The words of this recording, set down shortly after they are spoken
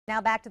Now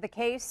back to the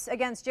case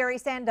against Jerry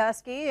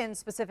Sandusky, and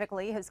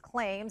specifically his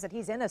claims that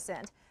he's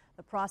innocent.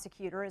 The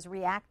prosecutor is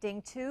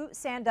reacting to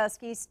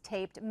Sandusky's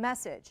taped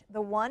message,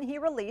 the one he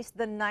released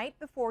the night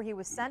before he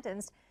was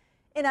sentenced,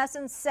 in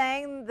essence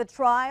saying the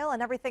trial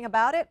and everything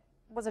about it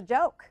was a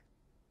joke.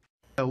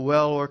 A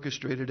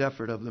well-orchestrated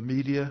effort of the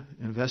media,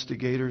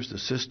 investigators, the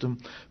system,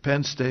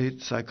 Penn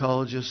State,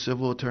 psychologists,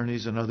 civil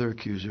attorneys, and other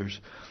accusers.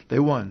 They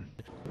won.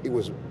 It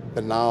was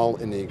banal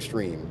in the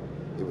extreme.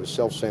 It was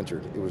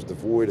self-centered. It was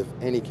devoid of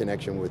any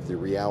connection with the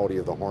reality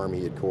of the harm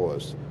he had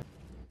caused.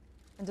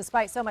 And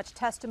despite so much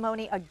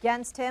testimony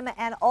against him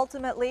and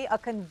ultimately a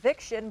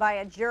conviction by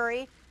a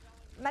jury,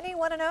 many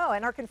want to know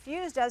and are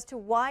confused as to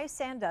why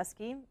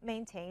Sandusky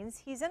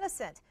maintains he's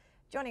innocent.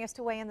 Joining us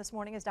to weigh in this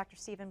morning is Dr.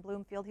 Stephen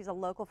Bloomfield. He's a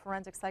local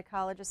forensic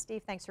psychologist.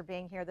 Steve, thanks for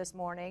being here this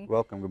morning.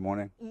 Welcome. Good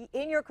morning.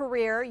 In your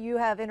career, you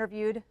have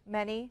interviewed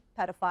many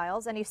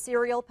pedophiles. Any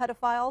serial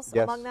pedophiles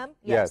among them?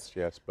 Yes,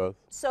 both.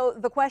 So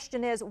the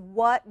question is,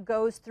 what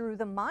goes through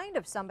the mind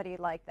of somebody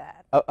like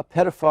that? A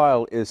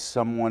pedophile is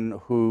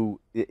someone who,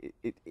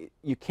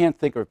 you can't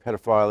think of a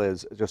pedophile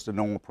as just a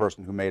normal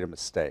person who made a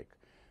mistake.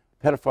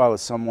 A pedophile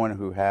is someone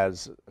who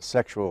has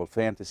sexual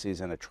fantasies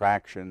and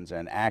attractions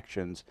and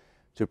actions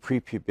to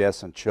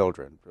prepubescent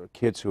children,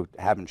 kids who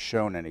haven't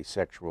shown any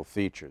sexual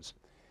features.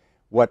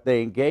 What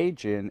they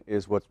engage in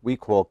is what we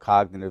call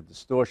cognitive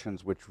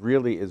distortions, which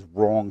really is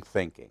wrong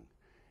thinking.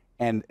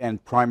 And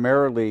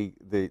primarily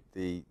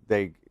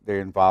they're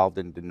involved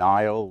in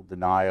denial.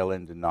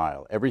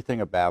 Everything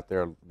about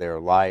their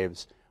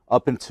lives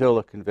up until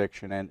a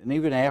conviction and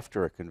even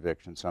after a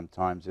conviction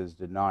sometimes is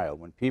denial.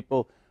 When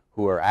people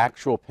who are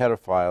actual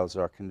pedophiles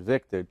are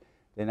convicted,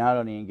 they not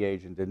only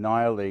engage in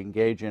denial, they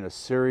engage in a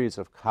series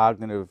of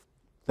cognitive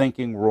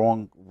thinking,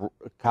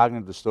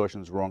 cognitive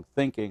distortions, wrong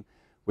thinking,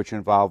 which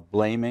involve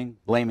blaming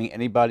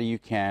anybody you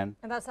can.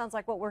 And that sounds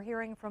like what we're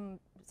hearing from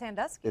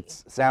Sandusky. It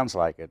sounds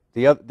like it.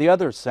 The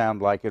others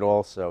sound like it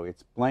also.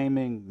 It's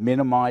blaming,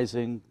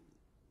 minimizing,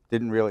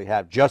 didn't really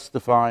have,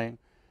 justifying,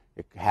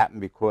 it happened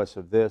because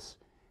of this.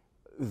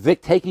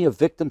 Taking a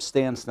victim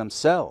stance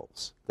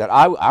themselves, that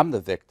I'm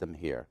the victim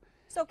here.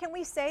 So can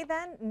we say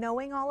then,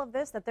 knowing all of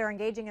this, that they're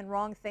engaging in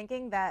wrong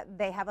thinking, that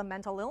they have a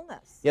mental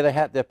illness? Yeah,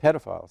 they're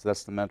pedophiles.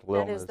 That's the mental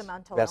illness. That is the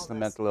mental illness. That's the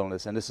mental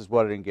illness, and this is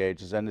what it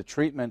engages. And the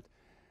treatment,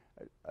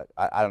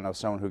 I don't know,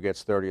 someone who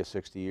gets 30 or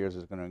 60 years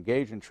is going to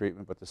engage in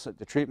treatment, but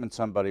the treatment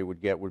somebody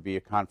would get would be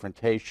a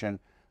confrontation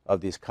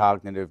of these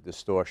cognitive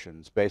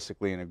distortions,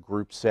 basically in a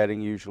group setting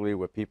usually,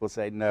 where people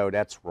say, no,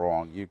 that's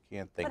wrong, you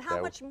can't think that. But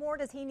how much more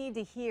does he need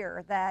to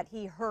hear that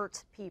he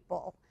hurt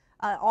people?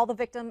 All the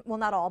victims, well,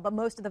 not all, but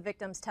most of the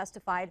victims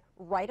testified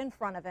right in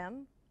front of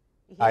him.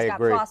 He's got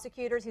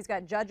prosecutors, he's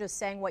got judges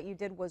saying what you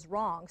did was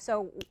wrong.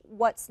 So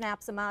what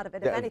snaps him out of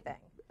it, if anything?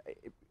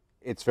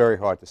 It's very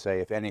hard to say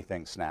if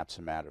anything snaps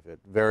him out of it.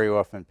 Very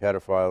often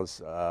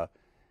pedophiles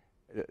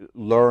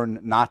learn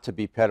not to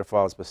be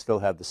pedophiles but still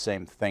have the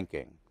same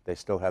thinking. They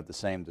still have the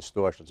same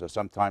distortion. So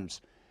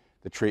sometimes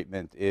the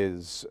treatment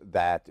is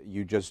that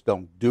you just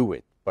don't do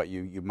it, but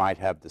you might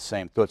have the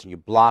same thoughts and you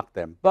block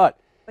them. But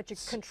you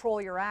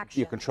control your actions.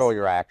 You control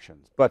your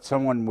actions. But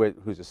someone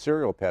who's a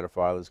serial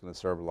pedophile is going to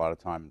serve a lot of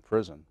time in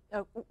prison.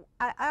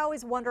 I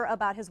always wonder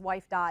about his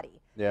wife,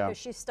 Dottie. Yeah. Because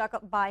she's stuck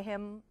up by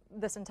him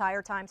this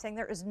entire time, saying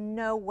there is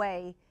no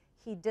way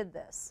he did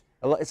this.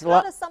 How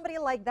does somebody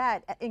like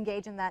that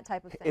engage in that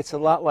type of thing? It's a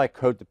lot like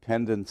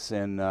codependence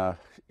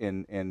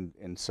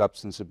in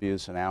substance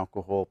abuse and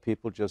alcohol.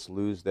 People just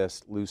lose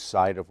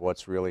sight of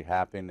what's really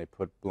happening. They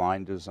put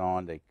blinders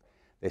on.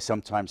 They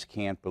sometimes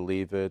can't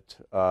believe it.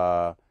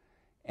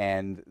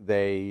 And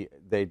they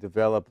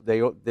develop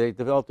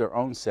their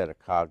own set of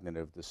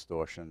cognitive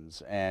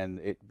distortions, and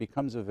it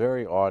becomes a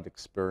very odd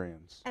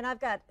experience. And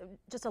I've got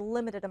just a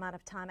limited amount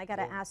of time. I got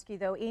to ask you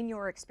though, in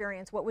your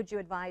experience, what would you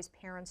advise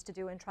parents to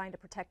do in trying to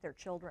protect their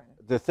children?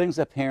 The things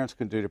that parents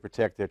can do to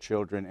protect their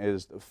children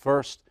is,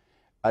 first,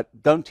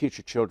 don't teach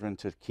your children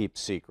to keep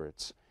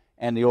secrets.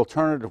 And the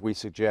alternative we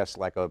suggest,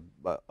 like a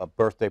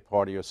birthday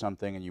party or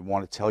something, and you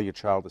want to tell your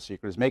child a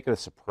secret, is make it a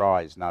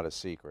surprise, not a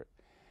secret.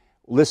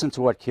 Listen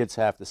to what kids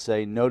have to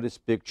say, notice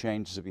big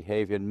changes of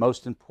behavior, and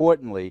most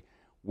importantly,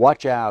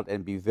 watch out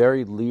and be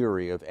very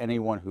leery of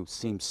anyone who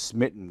seems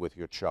smitten with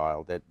your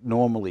child that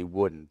normally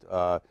wouldn't.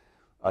 A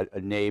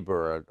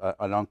neighbor,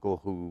 an uncle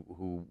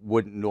who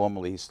wouldn't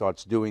normally, he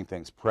starts doing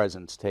things,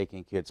 presents,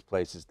 taking kids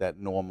places that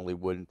normally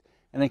wouldn't,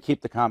 and then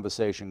keep the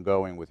conversation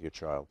going with your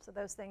child. So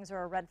those things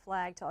are a red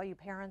flag to all you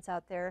parents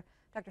out there.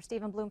 Dr.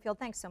 Stephen Bloomfield,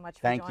 thanks so much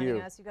for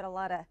joining us.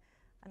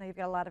 I know you've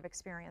got a lot of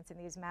experience in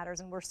these matters,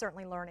 and we're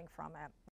certainly learning from it.